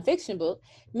it's a nonfiction book,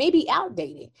 may be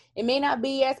outdated. It may not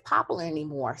be as popular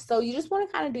anymore. So you just want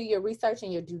to kind of do your research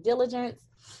and your due diligence.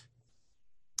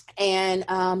 And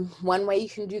one way you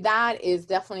can do that is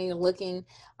definitely looking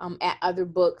at other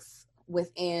books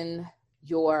within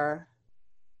your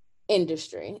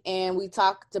industry. And we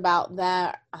talked about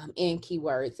that in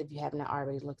keywords, if you haven't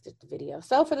already looked at the video.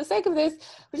 So for the sake of this,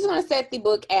 we're just going to set the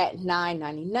book at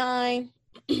 $9.99.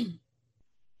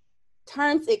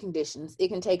 Terms and conditions. It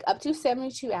can take up to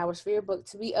 72 hours for your book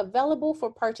to be available for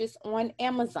purchase on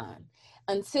Amazon.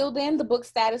 Until then, the book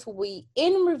status will be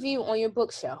in review on your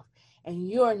bookshelf, and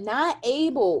you're not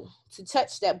able to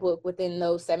touch that book within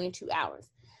those 72 hours.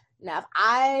 Now, if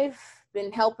I've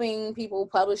been helping people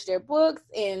publish their books,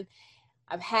 and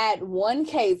I've had one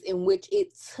case in which it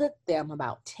took them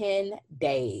about 10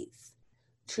 days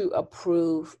to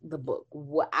approve the book.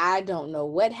 I don't know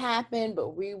what happened,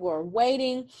 but we were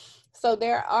waiting. So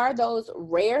there are those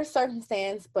rare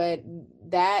circumstances, but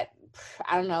that,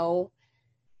 I don't know,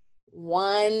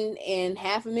 1 in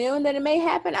 500,000 that it may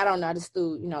happen. I don't know. I just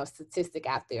threw, a statistic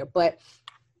out there. But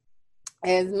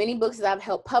as many books as I've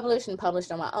helped publish and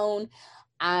published on my own,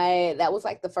 that was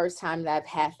like the first time that I've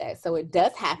had that. So it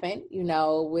does happen,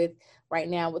 with right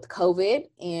now with COVID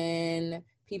and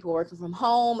people working from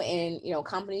home, and,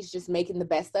 companies just making the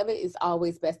best of it. It's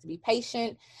always best to be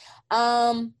patient.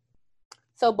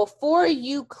 So before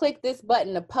you click this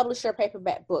button to publish your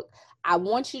paperback book, I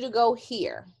want you to go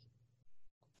here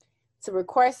to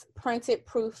request printed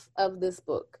proof of this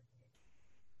book.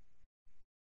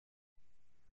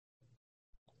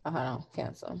 Hold on,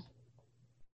 cancel.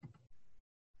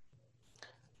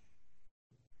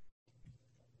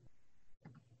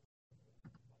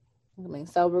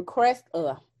 So request,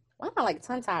 why am I like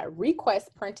tongue-tied?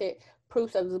 Request printed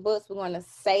proofs of the books. We're going to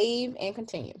save and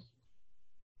continue.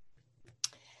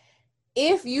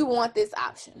 If you want this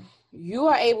option, you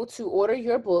are able to order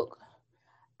your book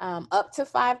up to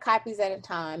 5 copies at a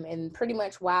time, and pretty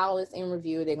much while it's in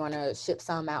review, they're going to ship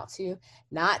some out to you.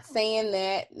 Not saying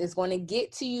that it's going to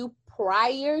get to you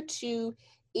prior to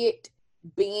it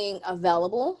being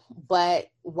available, but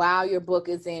while your book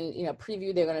is in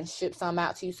preview, they're going to ship some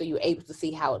out to you, so you're able to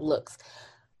see how it looks.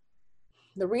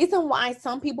 The reason why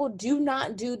some people do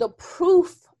not do the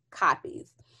proof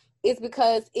copies is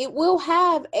because it will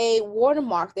have a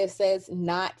watermark that says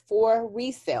not for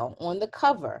resale on the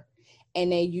cover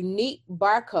and a unique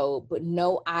barcode, but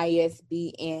no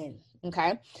ISBN.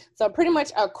 Okay. So pretty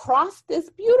much across this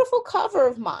beautiful cover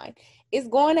of mine is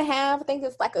going to have, I think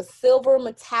it's like a silver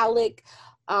metallic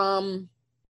line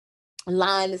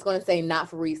that's going to say not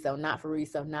for resale, not for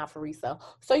resale, not for resale.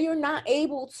 So you're not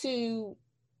able to,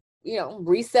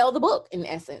 resell the book in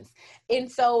essence.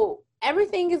 And so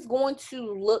everything is going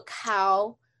to look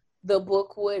how the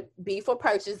book would be for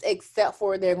purchase, except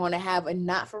for they're going to have a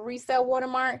not for resale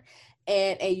watermark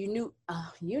and a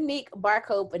unique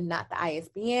barcode, but not the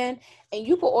ISBN. And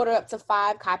you can order up to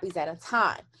 5 copies at a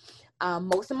time.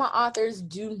 Most of my authors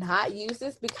do not use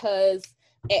this because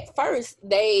at first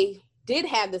they did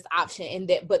have this option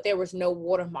but there was no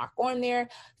watermark on there.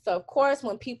 So of course,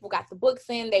 when people got the books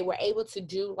in, they were able to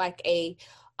do like a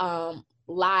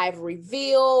live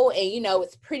reveal, and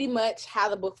it's pretty much how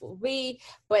the book will be.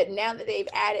 But now that they've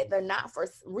added the not for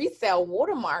resale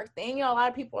watermark, then a lot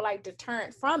of people are like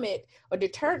deterred from it,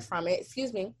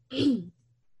 excuse me,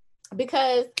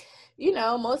 because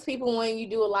most people, when you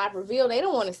do a live reveal, they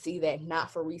don't want to see that not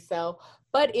for resale.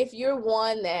 But if you're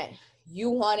one that you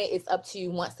want it, it's up to you.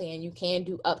 Once again, you can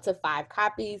do up to 5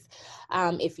 copies.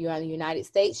 If you're in the United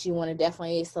States, you want to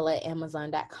definitely select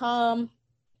Amazon.com.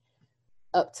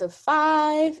 Up to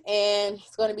 5, and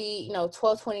it's going to be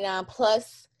 $12.29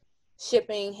 plus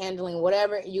shipping, handling,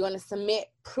 whatever. You're going to submit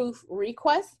proof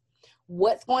request.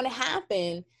 What's going to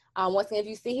happen, once again, if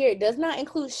you see here, it does not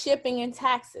include shipping and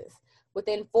taxes.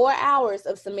 Within 4 hours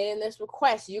of submitting this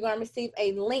request, you're going to receive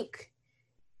a link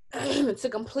to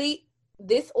complete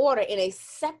this order in a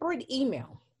separate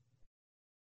email.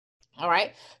 All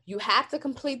right, you have to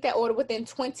complete that order within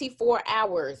 24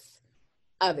 hours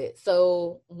of it.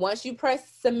 So once you press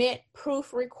submit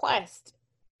proof request,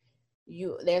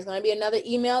 there's going to be another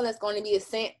email that's going to be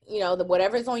sent,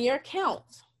 whatever's on your account.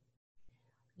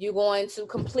 You're going to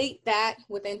complete that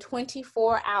within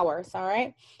 24 hours. All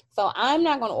right. So I'm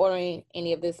not going to order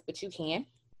any of this, but you can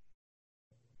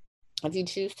if you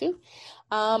choose to.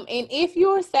 And if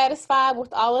you're satisfied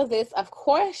with all of this, of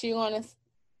course, you're going to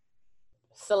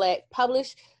select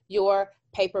publish your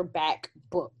paperback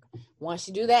book. Once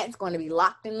you do that, it's going to be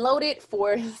locked and loaded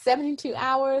for 72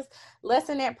 hours, less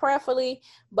than that preferably,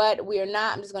 but we are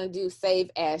not. I'm just going to do save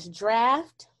as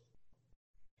draft.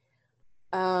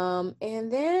 And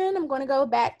then I'm going to go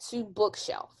back to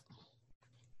bookshelf.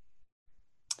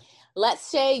 Let's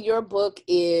say your book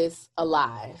is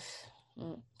alive.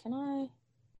 Let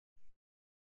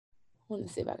me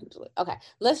see if I can do it. Okay.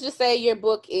 Let's just say your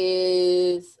book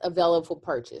is available for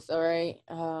purchase. All right.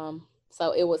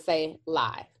 So it would say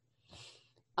live.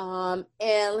 And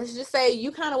let's just say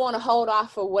you kind of want to hold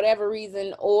off for whatever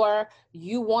reason, or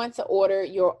you want to order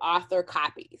your author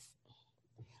copies.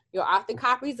 Your author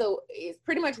copies is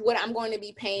pretty much what I'm going to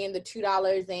be paying the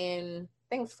 $2 and I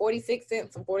think it's 46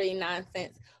 cents or 49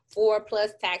 cents for,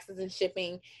 plus taxes and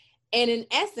shipping. And in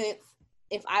essence,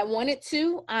 if I wanted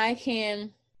to, I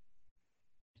can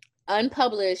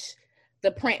unpublish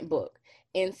the print book.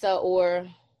 And so,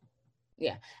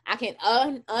 I can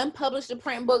unpublish the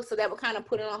print book, so that would kind of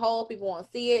put it on hold. People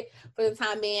won't see it for the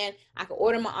time being. I can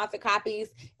order my author copies,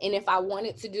 and if I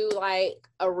wanted to do like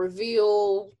a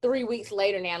reveal 3 weeks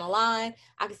later down the line,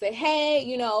 I could say,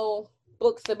 hey,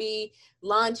 books will be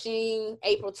launching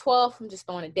April 12th. I'm just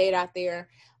throwing a date out there,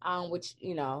 which,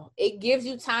 it gives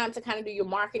you time to kind of do your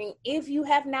marketing. If you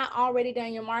have not already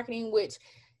done your marketing, which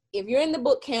if you're in the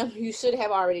book camp, you should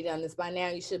have already done this by now.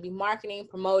 You should be marketing,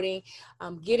 promoting,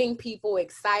 getting people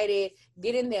excited,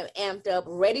 getting them amped up,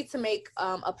 ready to make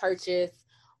a purchase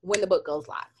when the book goes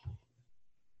live.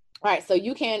 All right, so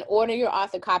you can order your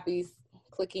author copies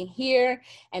clicking here,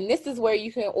 and this is where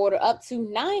you can order up to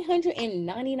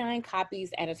 999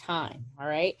 copies at a time. All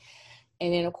right,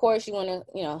 and then of course you want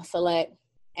to select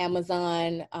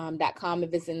Amazon.com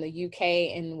if it's in the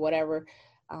UK and whatever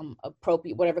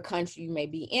appropriate, whatever country you may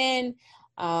be in,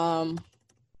 up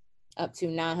to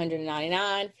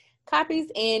 999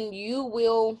 copies, and you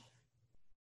will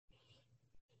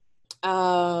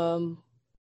I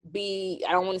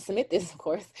don't want to submit this, of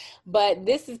course, but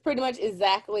this is pretty much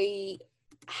exactly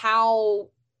how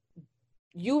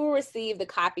you will receive the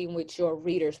copy in which your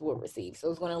readers will receive. So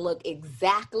it's going to look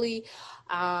exactly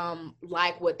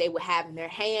like what they would have in their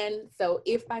hand. So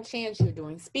if by chance you're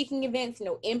doing speaking events,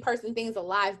 in-person things, a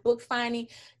live book signing,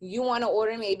 you want to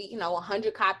order maybe,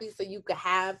 100 copies so you could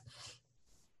have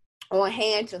on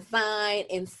hand to sign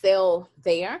and sell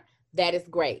there. That is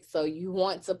great. So you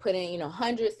want to put in,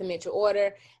 100, submit your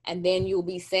order, and then you'll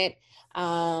be sent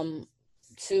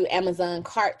to Amazon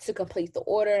cart to complete the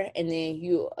order, and then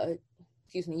you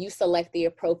select the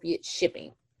appropriate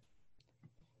shipping.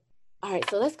 All right,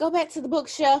 so let's go back to the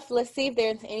bookshelf. Let's see if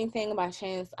there's anything by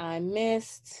chance I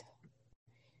missed.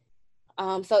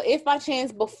 So if by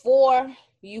chance before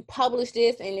you publish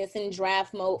this and it's in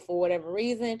draft mode for whatever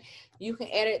reason, you can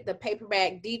edit the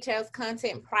paperback details,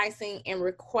 content, pricing, and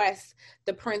request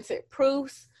the printed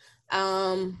proofs.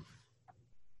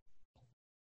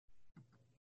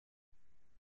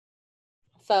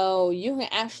 So you can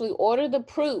actually order the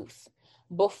proofs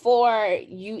before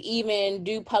you even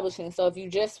do publishing. So if you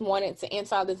just wanted to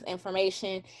enter all this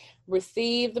information,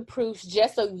 receive the proofs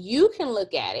just so you can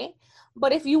look at it.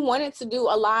 But if you wanted to do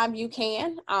a live, you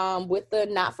can with the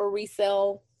not for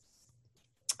resale,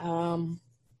 banner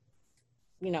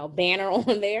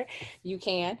on there, you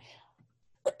can.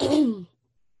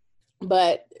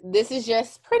 But this is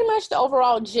just pretty much the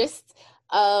overall gist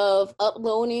of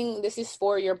uploading. This is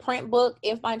for your print book.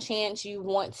 If by chance you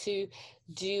want to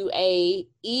do a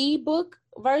ebook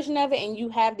version of it and you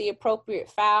have the appropriate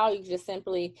file, you just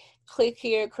simply click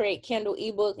here, create Kindle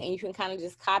ebook, and you can kind of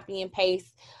just copy and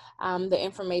paste the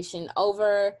information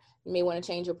over. You may want to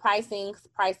change your pricing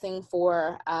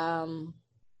for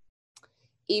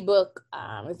ebook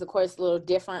is of course a little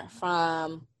different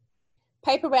from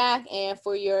paperback, and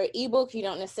for your ebook you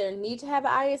don't necessarily need to have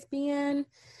an ISBN.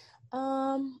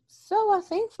 So I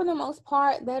think for the most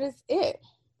part that is it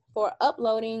for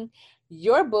uploading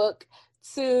your book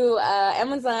to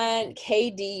Amazon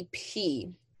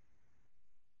KDP.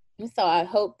 So I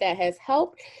hope that has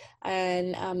helped,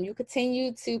 and you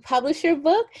continue to publish your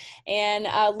book, and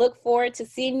look forward to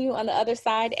seeing you on the other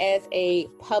side as a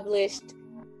published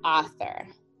author.